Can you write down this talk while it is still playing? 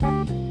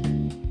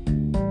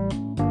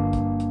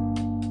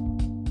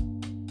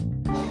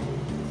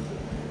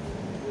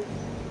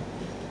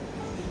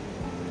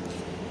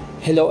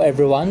Hello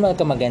everyone!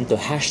 Welcome again to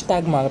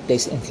Hashtag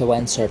Marketplace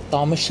Influencer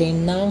Tommy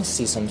Shane ng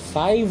Season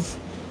 5.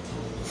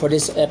 For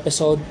this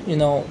episode,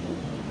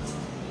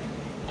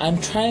 I'm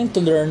trying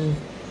to learn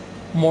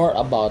more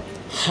about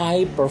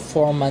high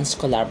performance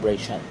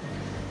collaboration.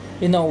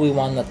 We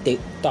want to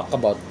talk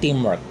about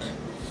teamwork.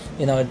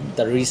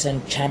 The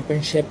recent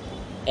championship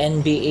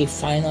NBA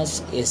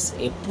Finals is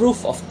a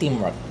proof of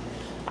teamwork.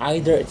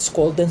 Either it's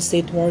Golden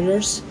State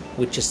Warriors,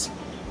 which is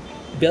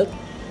built,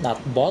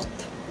 not bought,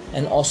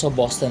 and also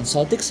Boston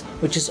Celtics,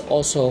 which is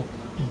also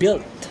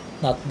built,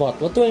 not bought.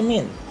 What do I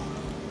mean?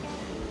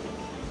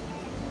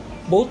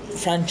 Both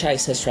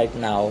franchises right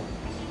now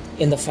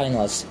in the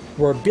finals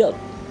were built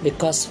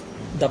because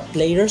the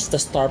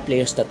star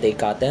players that they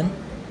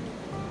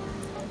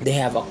they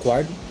have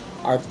acquired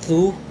are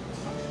through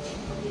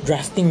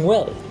drafting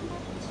well,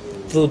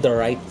 through the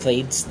right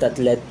trades that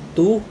led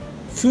to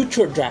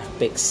future draft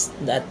picks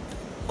that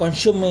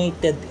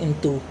consummated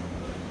into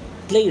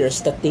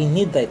players that they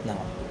need right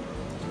now.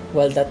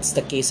 Well, that's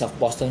the case of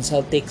Boston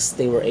Celtics.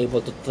 They were able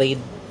to trade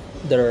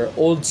their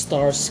old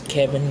stars,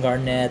 Kevin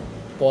Garnett,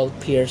 Paul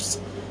Pierce,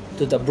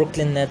 to the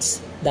Brooklyn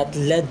Nets. That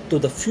led to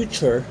the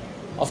future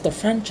of the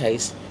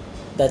franchise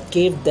that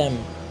gave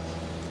them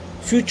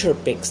future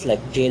picks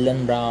like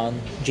Jaylen Brown,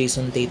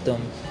 Jason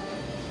Tatum.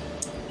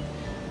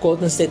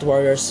 Golden State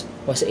Warriors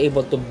was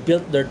able to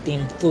build their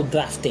team through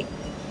drafting.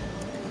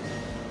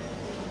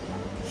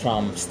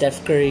 From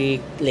Steph Curry,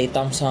 Klay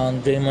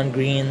Thompson, Draymond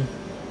Green,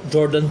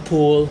 Jordan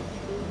Poole,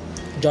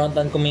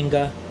 Jonathan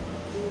Kuminga,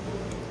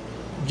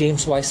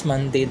 James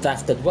Wiseman, they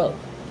drafted well.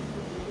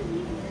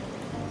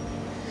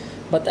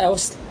 But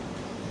as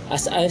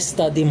I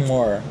study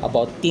more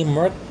about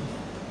teamwork,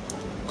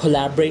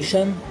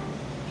 collaboration,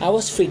 I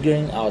was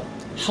figuring out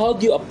how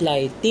do you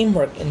apply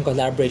teamwork and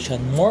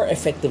collaboration more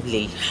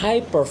effectively,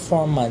 high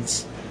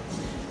performance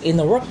in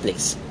the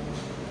workplace.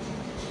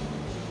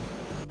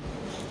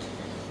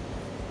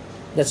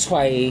 That's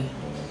why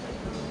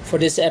for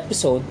this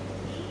episode,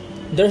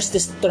 there's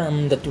this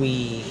term that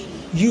we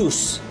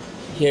use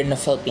here in the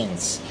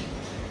Philippines.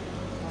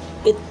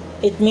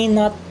 It may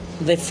not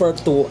refer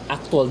to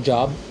actual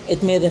job.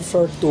 It may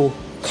refer to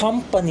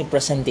company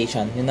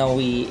presentation.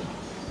 I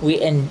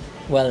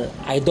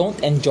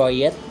don't enjoy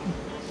it.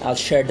 I'll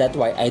share that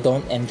why I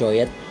don't enjoy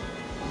it.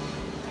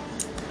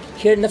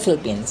 Here in the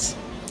Philippines,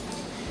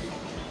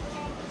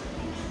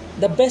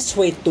 the best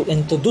way to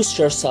introduce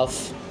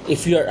yourself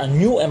if you're a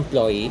new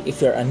employee,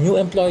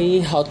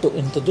 how to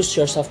introduce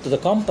yourself to the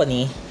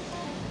company,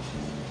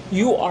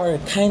 you are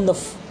kind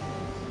of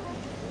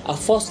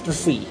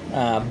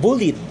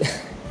bullied.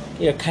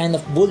 You're kind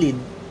of bullied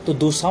to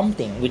do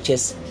something, which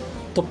is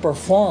to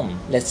perform.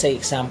 Let's say,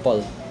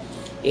 example,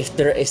 if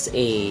there is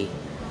a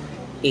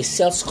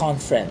sales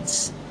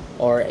conference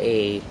or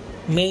a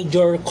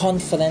major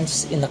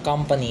conference in a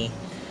company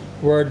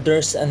where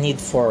there's a need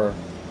for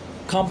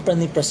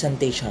company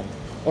presentation,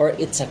 or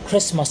it's a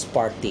Christmas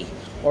party,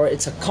 or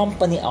it's a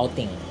company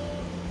outing.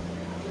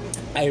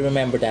 I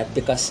remember that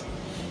because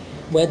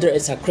whether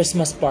it's a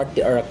Christmas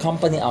party or a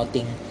company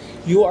outing,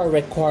 you are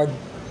required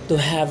to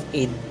have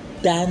a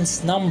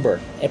dance number,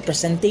 a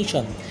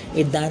presentation,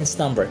 a dance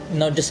number.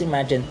 Just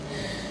imagine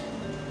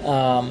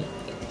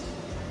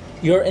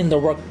you're in the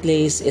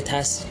workplace, it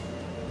has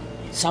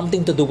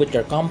something to do with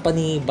your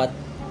company, but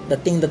the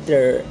thing that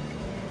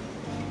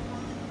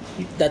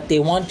they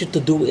want you to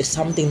do is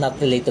something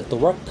not related to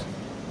work.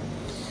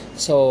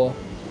 So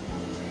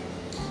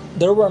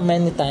there were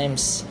many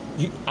times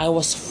I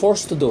was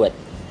forced to do it.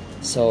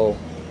 So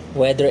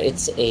whether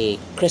it's a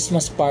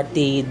Christmas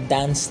party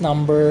dance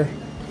number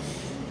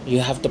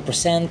you have to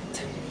present,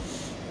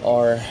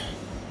 or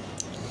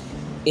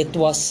it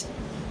was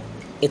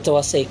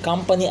a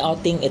company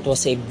outing, it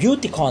was a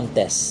beauty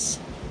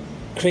contest.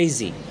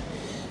 Crazy.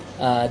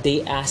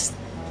 They asked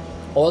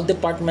all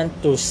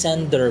department to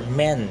send their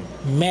men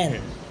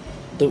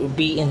to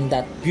be in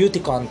that beauty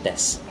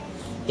contest.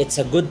 It's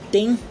a good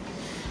thing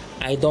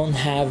I don't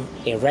have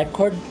a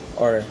record,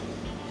 or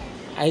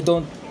I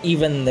don't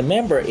even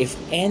remember if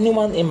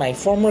anyone in my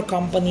former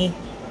company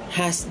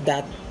has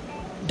that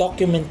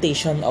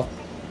documentation of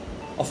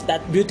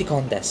that beauty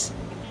contest.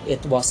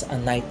 It was a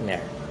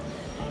nightmare.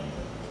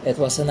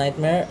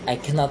 I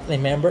cannot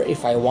remember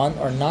if I won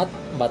or not,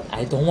 but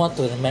I don't want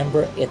to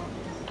remember it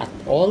at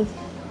all.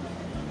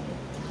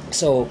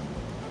 So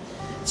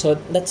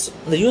that's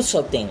the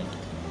usual thing.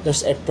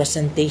 There's a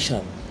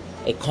presentation,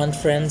 a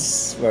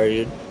conference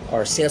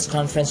or sales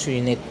conference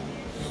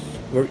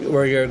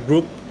where your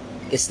group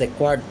is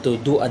required to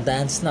do a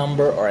dance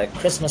number or a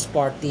Christmas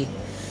party.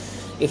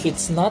 If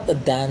it's not a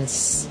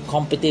dance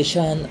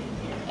competition,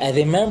 I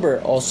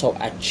remember also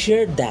a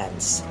cheer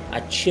dance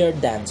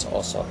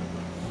also.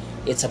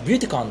 It's a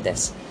beauty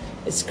contest.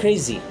 It's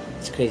crazy.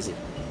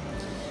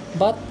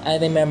 But I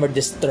remember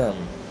this term.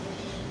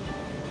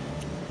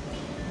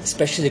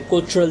 Especially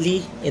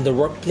culturally in the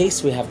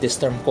workplace, we have this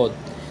term called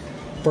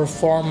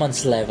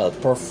performance level.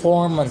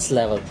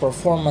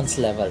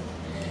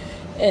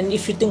 And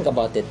if you think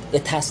about it,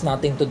 it has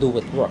nothing to do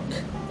with work.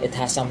 It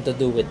has something to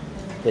do with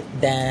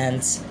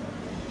dance,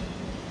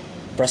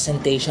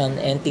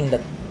 presentation, anything that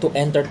to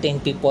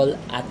entertain people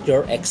at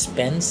your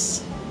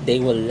expense.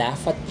 They will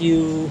laugh at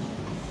you.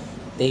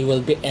 They will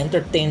be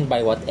entertained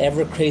by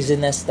whatever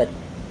craziness that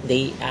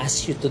they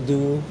ask you to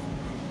do.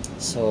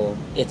 So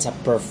it's a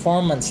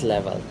performance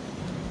level.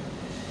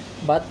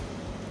 But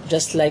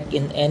just like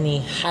in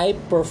any high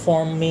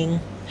performance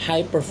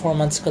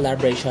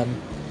collaboration,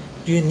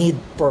 you need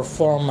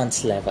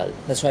performance level.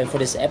 That's why for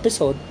this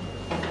episode,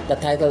 the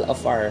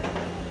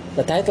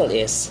title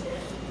is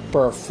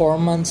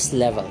performance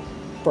level.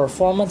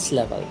 Performance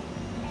level.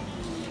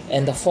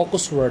 And the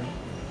focus word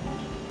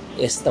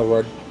is the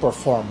word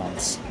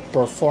performance.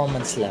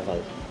 Performance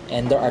level.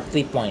 And there are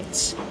 3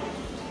 points.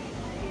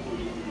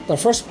 The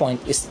first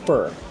point is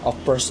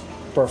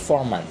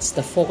performance.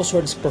 The focus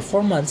word is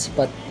performance,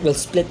 but we'll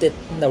split it,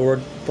 the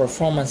word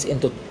performance,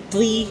 into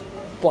 3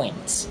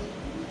 points.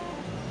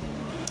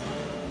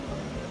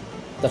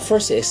 The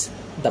first is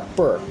the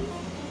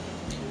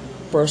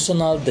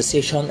personal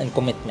decision and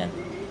commitment.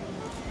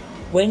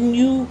 When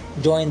you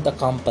join the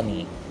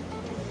company,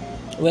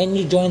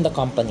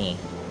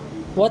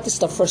 what is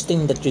the first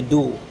thing that you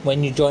do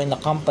when you join the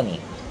company?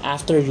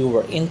 After you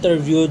were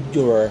interviewed,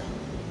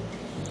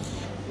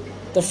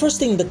 the first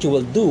thing that you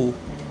will do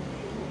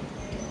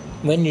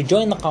when you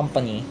join the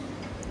company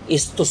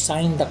is to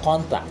sign the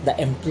contract, the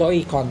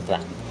employee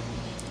contract.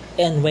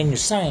 And when you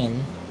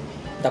sign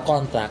the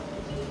contract,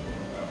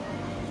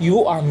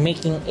 you are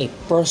making a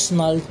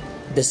personal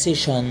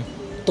decision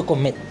to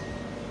commit.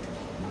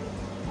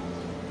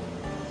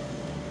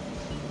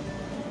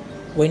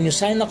 When you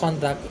sign the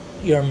contract,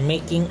 you're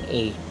making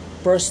a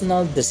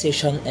personal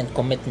decision and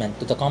commitment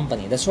to the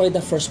company. That's why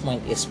the first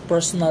point is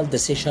personal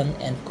decision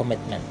and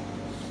commitment.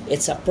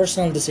 It's a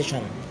personal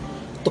decision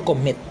to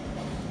commit.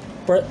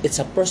 It's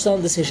a personal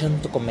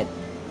decision to commit.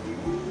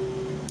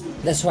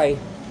 That's why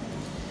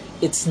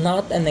it's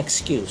not an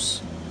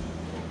excuse.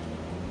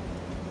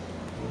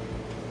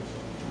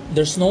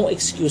 There's no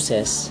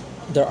excuses.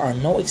 There are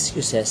no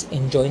excuses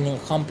in joining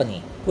a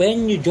company.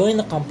 When you join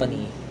a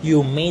company,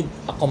 you made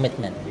a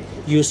commitment.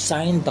 You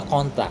signed the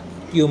contract.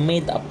 You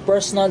made a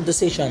personal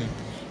decision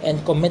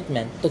and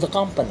commitment to the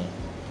company.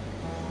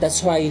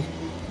 That's why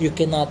you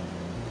cannot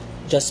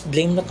just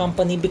blame the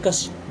company,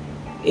 because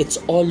it's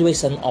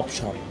always an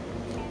option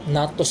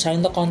not to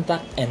sign the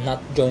contract and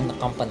not join the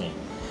company.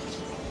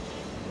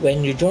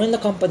 When you join the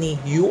company,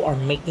 you are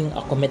making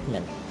a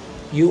commitment.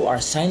 You are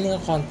signing a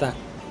contract,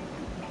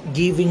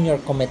 giving your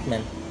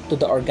commitment to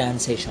the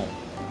organization.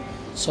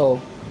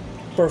 So,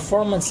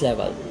 performance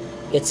level,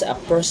 it's a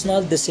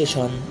personal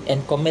decision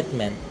and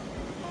commitment.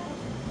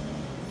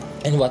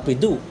 And what we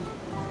do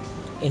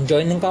in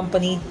joining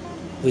company,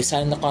 we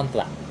sign the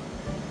contract.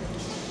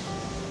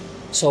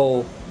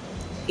 So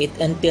it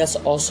entails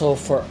also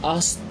for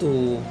us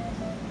to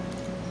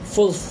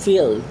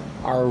fulfill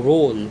our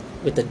role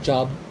with the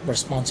job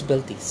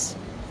responsibilities.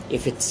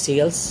 If it's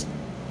sales,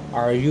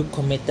 are you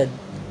committed?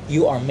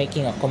 You are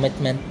making a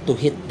commitment to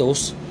hit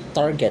those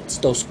targets,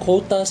 those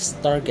quotas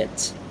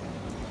targets.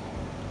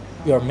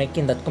 You're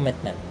making that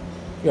commitment.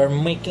 You're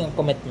making a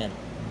commitment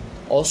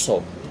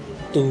also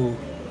to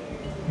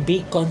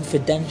be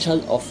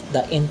confidential of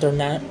the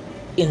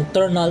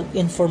internal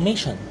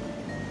information.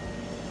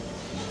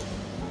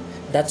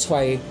 That's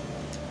why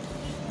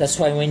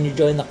when you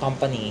join the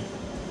company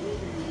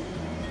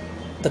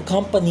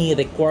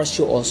requires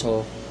you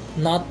also,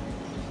 not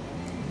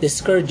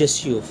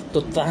discourages you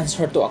to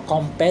transfer to a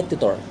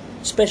competitor,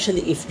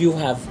 especially if you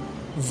have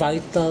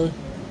vital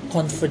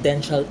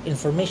confidential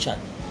information.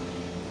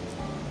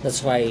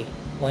 That's why,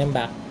 going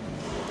back,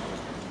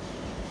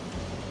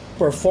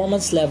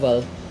 performance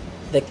level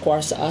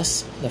requires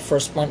us, the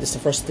first point is the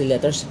first 3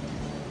 letters,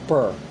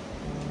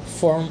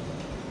 personal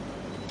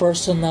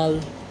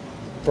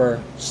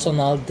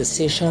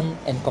decision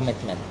and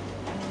commitment.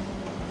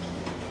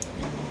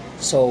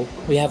 So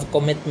we have a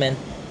commitment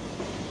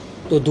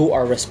to do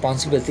our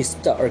responsibilities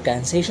to the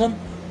organization.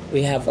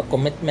 We have a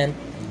commitment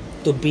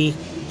to be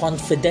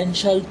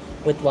confidential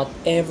with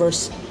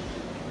whatever's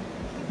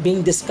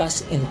being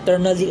discussed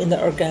internally in the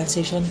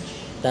organization.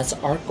 That's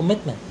our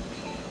commitment.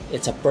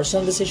 It's a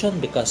personal decision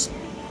because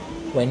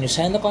when you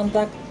sign the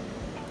contract,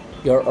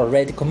 you're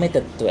already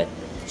committed to it.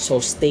 So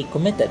stay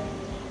committed.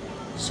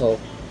 So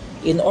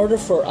in order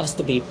for us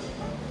to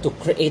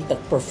create that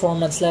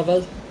performance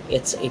level,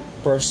 it's a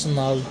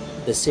personal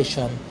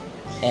decision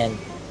and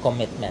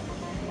commitment.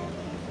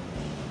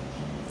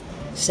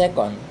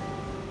 Second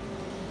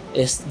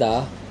is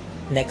the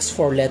next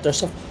 4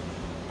 letters of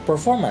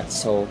performance.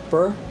 So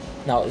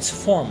now it's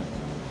form.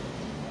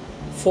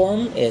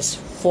 Form is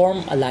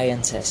form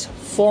alliances.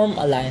 Form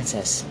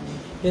alliances.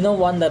 You know,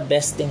 one of the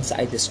best things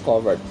I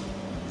discovered,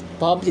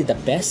 probably the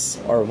best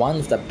or one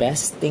of the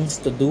best things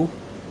to do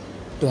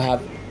to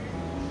have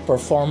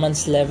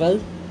performance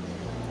level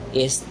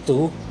is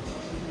to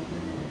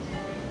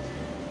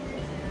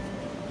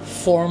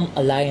form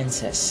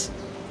alliances.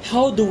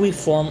 How do we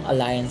form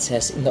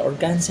alliances in the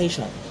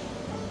organization?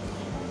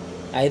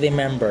 I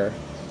remember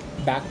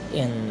back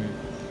in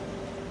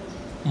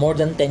more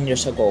than 10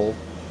 years ago,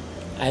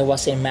 I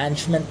was a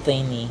management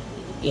trainee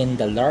in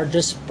the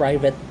largest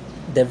private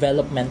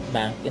development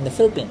bank in the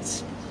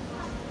Philippines.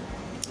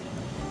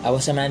 I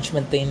was a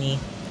management trainee.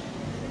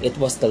 It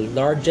was the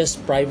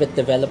largest private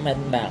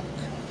development bank.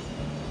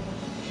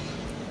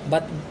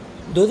 But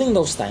during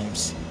those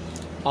times,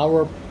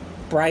 our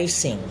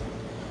pricing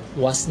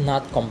was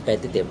not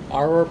competitive.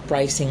 Our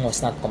pricing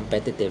was not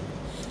competitive.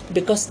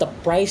 Because the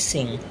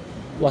pricing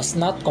was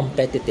not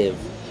competitive,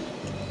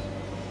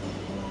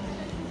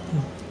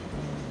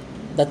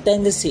 the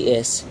tendency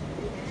is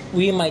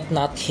we might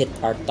not hit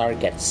our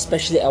targets.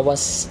 Especially I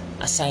was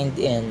assigned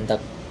in the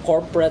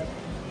corporate,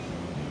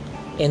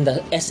 in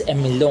the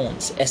SME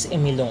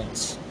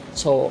loans.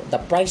 So the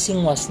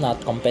pricing was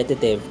not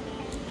competitive.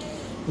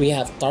 We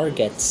have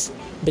targets.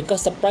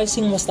 Because the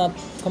pricing was not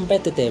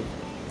competitive,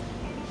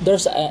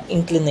 there's an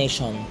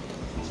inclination,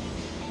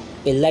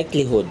 a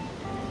likelihood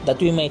that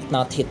we might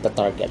not hit the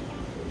target.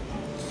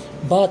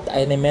 But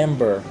I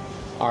remember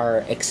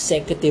our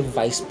executive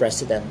vice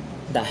president,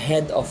 the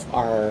head of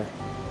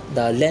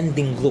the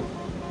lending group,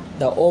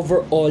 the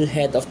overall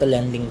head of the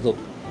lending group,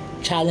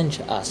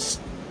 challenged us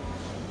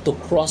to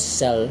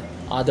cross-sell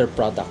other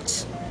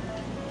products.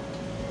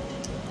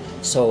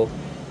 So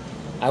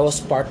I was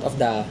part of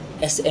the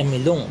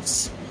SME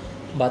loans,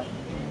 but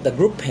the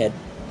group head,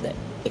 the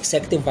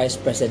executive vice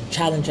president,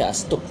 challenged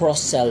us to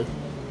cross-sell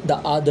the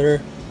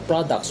other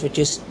products, which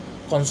is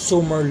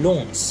consumer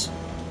loans.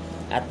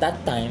 At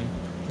that time,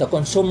 the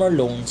consumer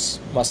loans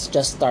was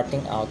just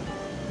starting out.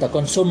 The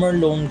consumer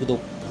loan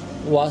group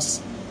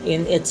was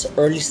in its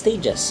early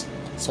stages.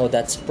 So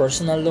that's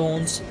personal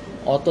loans,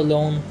 auto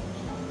loan.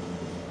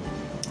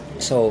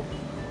 So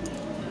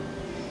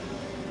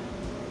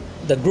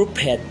the group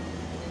head,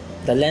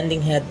 the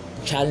lending head,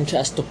 challenged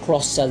us to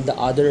cross-sell the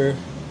other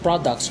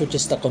products, which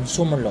is the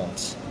consumer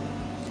loans.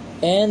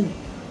 And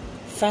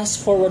fast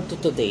forward to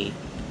today,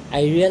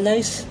 I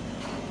realize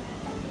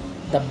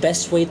the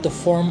best way to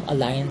form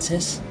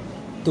alliances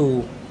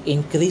to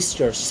increase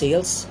your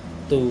sales,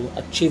 to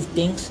achieve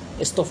things,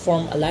 is to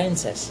form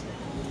alliances.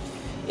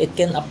 It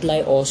can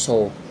apply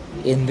also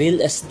in real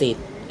estate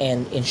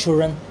and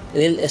insurance,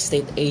 real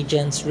estate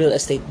agents, real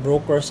estate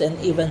brokers, and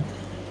even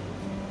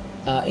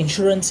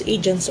insurance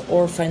agents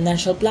or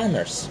financial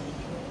planners.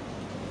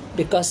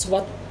 Because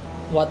what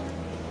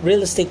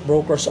real estate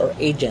brokers or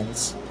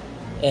agents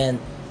and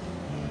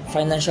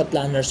financial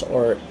planners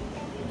or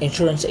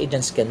insurance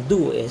agents can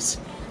do is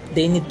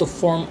they need to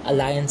form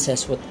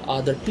alliances with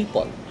other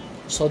people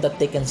so that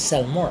they can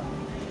sell more.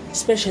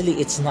 Especially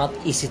it's not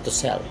easy to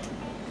sell.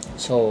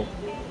 So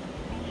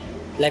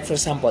like for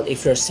example,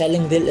 if you're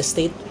selling real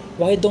estate,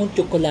 why don't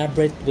you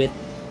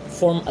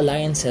form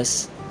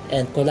alliances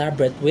and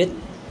collaborate with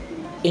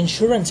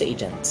insurance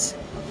agents?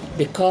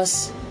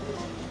 Because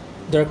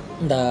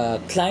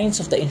the clients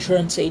of the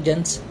insurance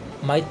agents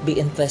might be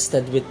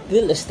interested with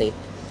real estate,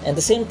 and at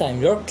the same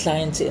time your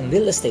clients in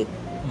real estate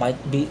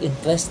might be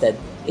interested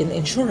in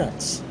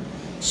insurance.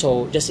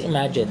 So just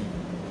imagine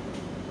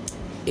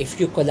if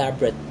you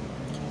collaborate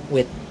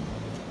with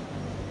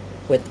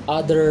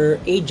other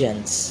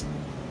agents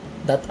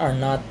that are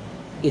not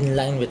in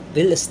line with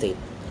real estate,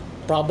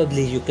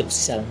 probably you could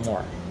sell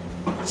more.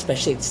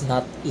 Especially it's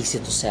not easy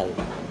to sell.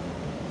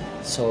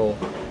 So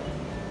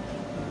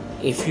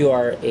if you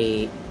are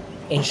a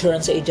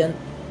insurance agent,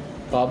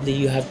 probably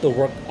you have to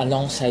work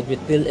alongside with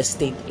real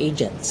estate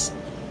agents.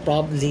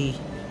 Probably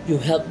you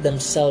help them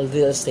sell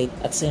real estate,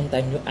 at the same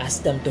time you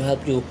ask them to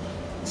help you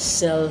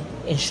sell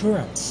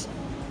insurance.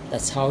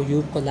 That's how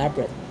you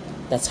collaborate.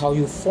 That's how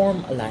you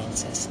form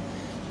alliances.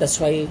 That's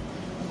why,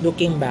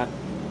 looking back,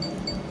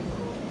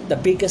 the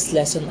biggest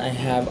lesson I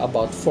have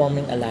about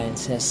forming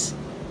alliances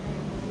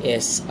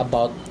is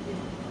about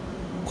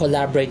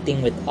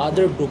collaborating with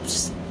other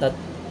groups that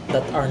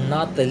are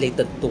not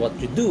related to what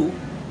you do,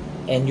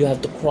 and you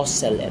have to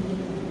cross-sell it.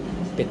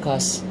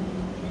 Because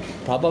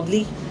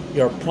probably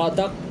your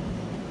product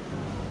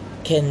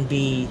can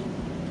be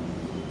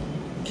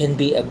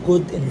a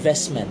good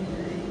investment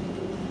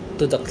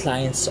to the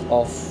clients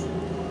of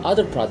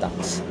other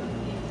products.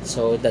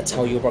 So that's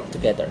how you work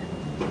together.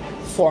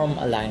 Form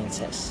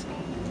alliances.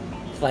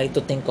 Try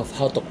to think of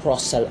how to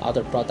cross-sell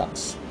other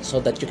products so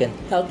that you can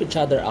help each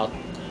other out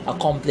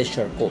accomplish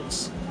your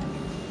goals.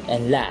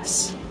 And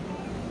last,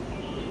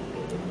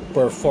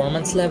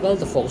 performance level.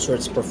 The focus word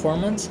is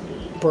performance.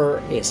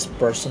 Per is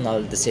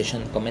personal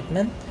decision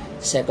commitment.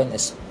 Second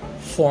is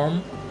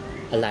form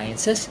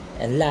alliances.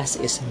 And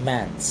last is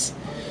mans.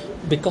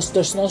 Because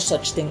there's no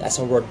such thing as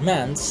a word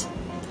mans,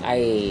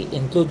 I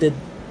included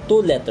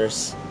 2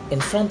 letters in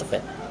front of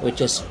it, which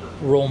is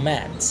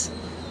romance.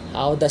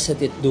 How does it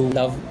do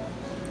love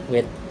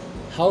with,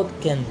 how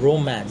can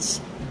romance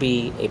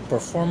be a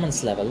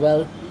performance level?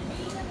 Well,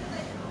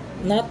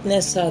 not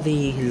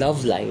necessarily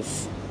love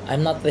life.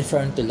 I'm not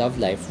referring to love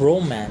life.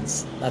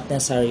 Romance, not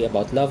necessarily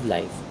about love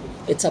life.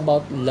 It's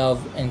about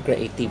love and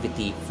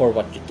creativity for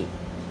what you do.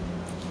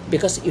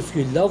 Because if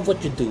you love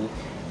what you do,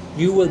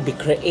 you will be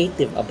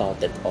creative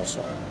about it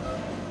also.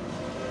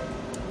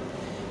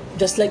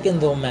 Just like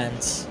in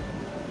romance,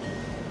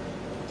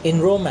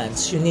 In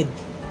romance, you need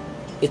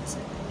it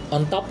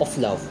on top of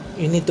love.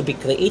 You need to be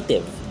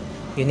creative.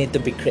 You need to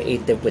be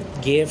creative with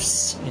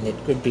gifts. You need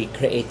to be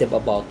creative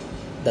about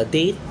the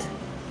date.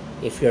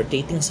 If you're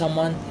dating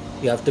someone,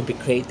 you have to be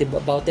creative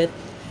about it.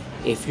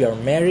 If you're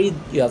married,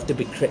 you have to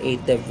be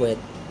creative with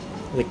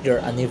your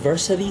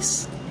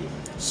anniversaries.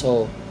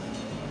 So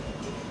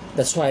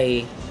that's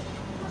why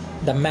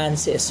the man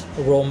says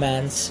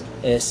romance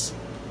is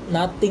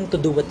nothing to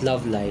do with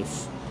love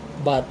life,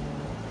 but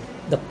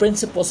the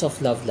principles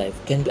of love life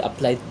can be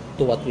applied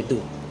to what we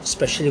do,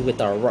 especially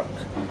with our work,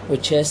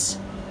 which is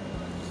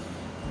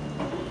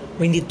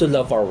we need to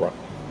love our work.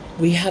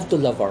 We have to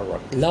love our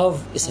work.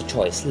 Love is a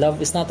choice.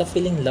 Love is not a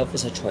feeling, love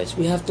is a choice.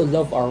 We have to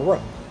love our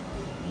work.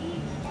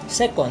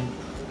 Second,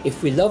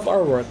 if we love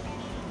our work,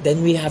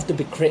 then we have to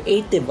be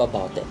creative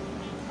about it.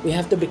 We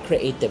have to be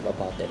creative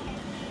about it.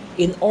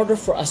 In order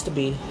for us to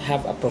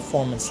have a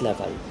performance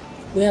level,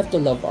 we have to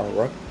love our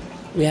work.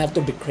 We have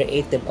to be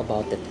creative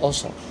about it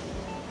also.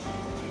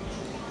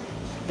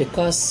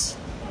 Because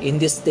in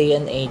this day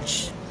and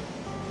age,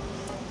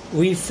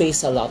 we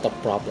face a lot of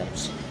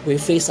problems. We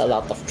face a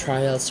lot of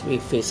trials. We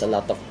face a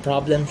lot of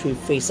problems. We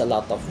face a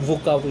lot of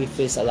VUCA. We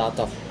face a lot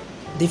of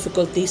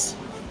difficulties.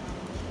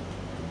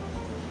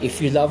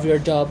 If you love your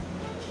job,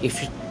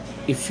 if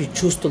you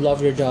choose to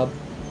love your job,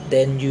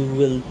 then you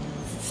will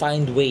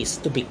find ways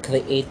to be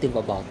creative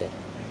about it.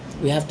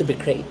 We have to be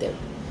creative.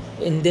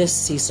 In this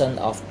season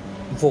of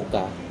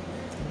VUCA,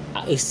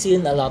 I've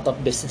seen a lot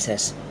of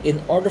businesses,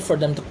 in order for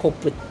them to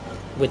cope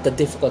with the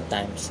difficult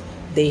times,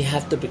 they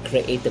have to be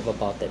creative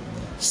about it.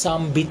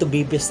 Some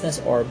B2B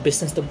business or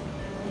business to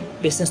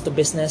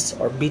business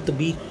or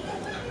B2B,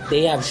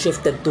 they have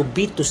shifted to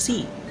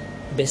B2C,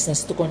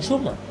 business to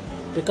consumer,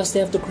 because they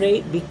have to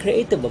be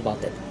creative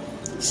about it.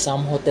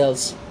 Some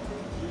hotels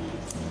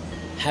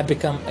have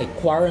become a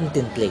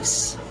quarantine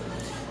place.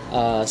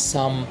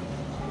 Some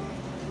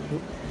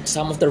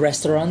of the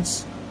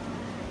restaurants,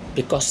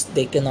 because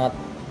they cannot,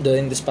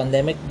 during this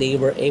pandemic, they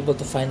were able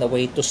to find a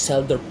way to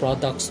sell their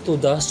products to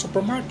the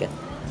supermarket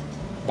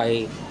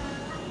by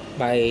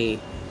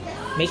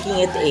making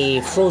it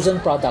a frozen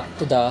product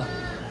to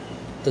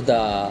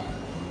the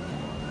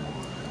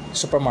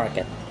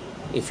supermarket.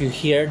 If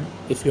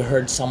you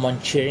heard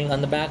someone cheering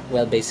on the back,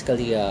 well,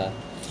 basically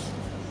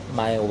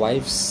my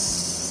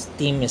wife's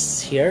team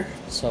is here,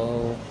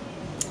 so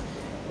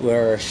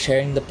we're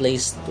sharing the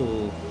place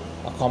to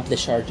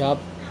accomplish our job.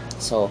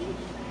 So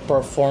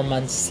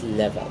performance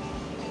level.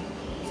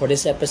 For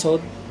this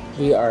episode,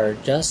 we are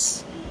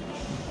just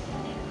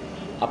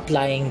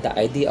applying the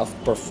idea of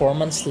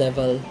performance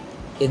level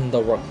in the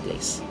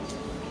workplace.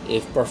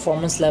 If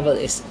performance level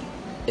is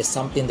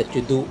something that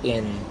you do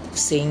in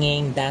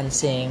singing,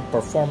 dancing,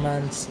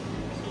 performance,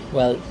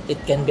 well,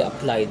 it can be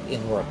applied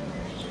in work.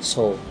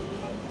 So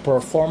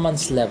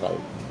performance level.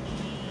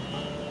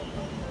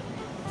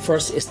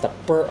 First is the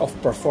PER of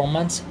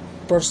performance: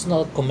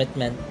 personal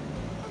commitment,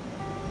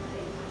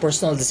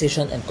 personal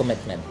decision and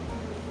commitment.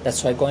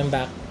 That's why, going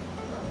back,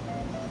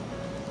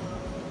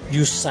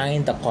 you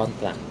signed the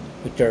contract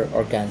with your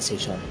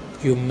organization.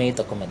 You made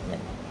a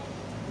commitment.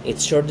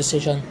 It's your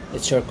decision,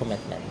 it's your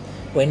commitment.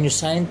 When you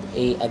signed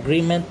a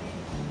agreement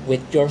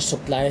with your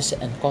suppliers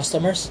and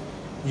customers,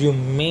 you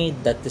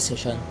made that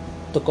decision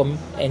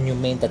and you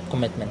made that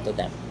commitment to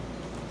them.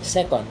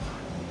 Second,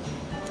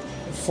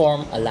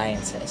 form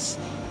alliances.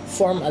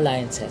 Form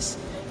alliances.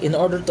 In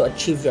order to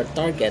achieve your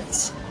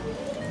targets,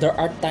 there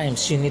are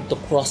times you need to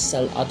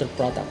cross-sell other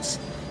products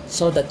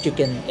so that you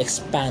can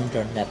expand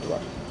your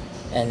network.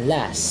 And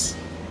last,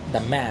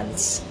 the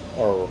man's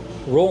or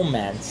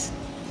romance.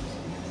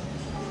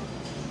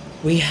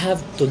 We have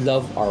to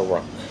love our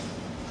work.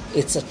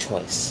 It's a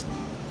choice.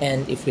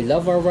 And if we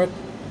love our work,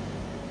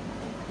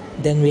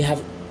 then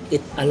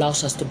it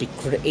allows us to be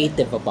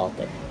creative about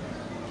it.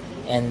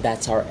 And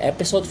that's our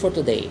episode for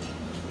today.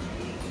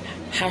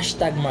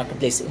 Hashtag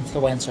Marketplace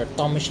Influencer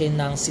Tommy Shane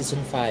ng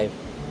Season 5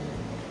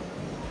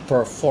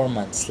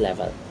 Performance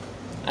Level.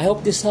 I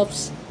hope this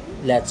helps.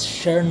 Let's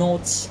share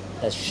notes.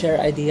 Let's share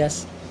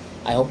ideas.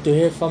 I hope to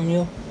hear from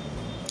you.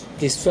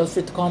 Please feel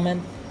free to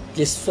comment.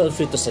 Please feel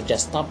free to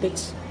suggest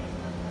topics.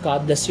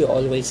 God bless you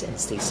always and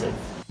stay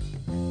safe.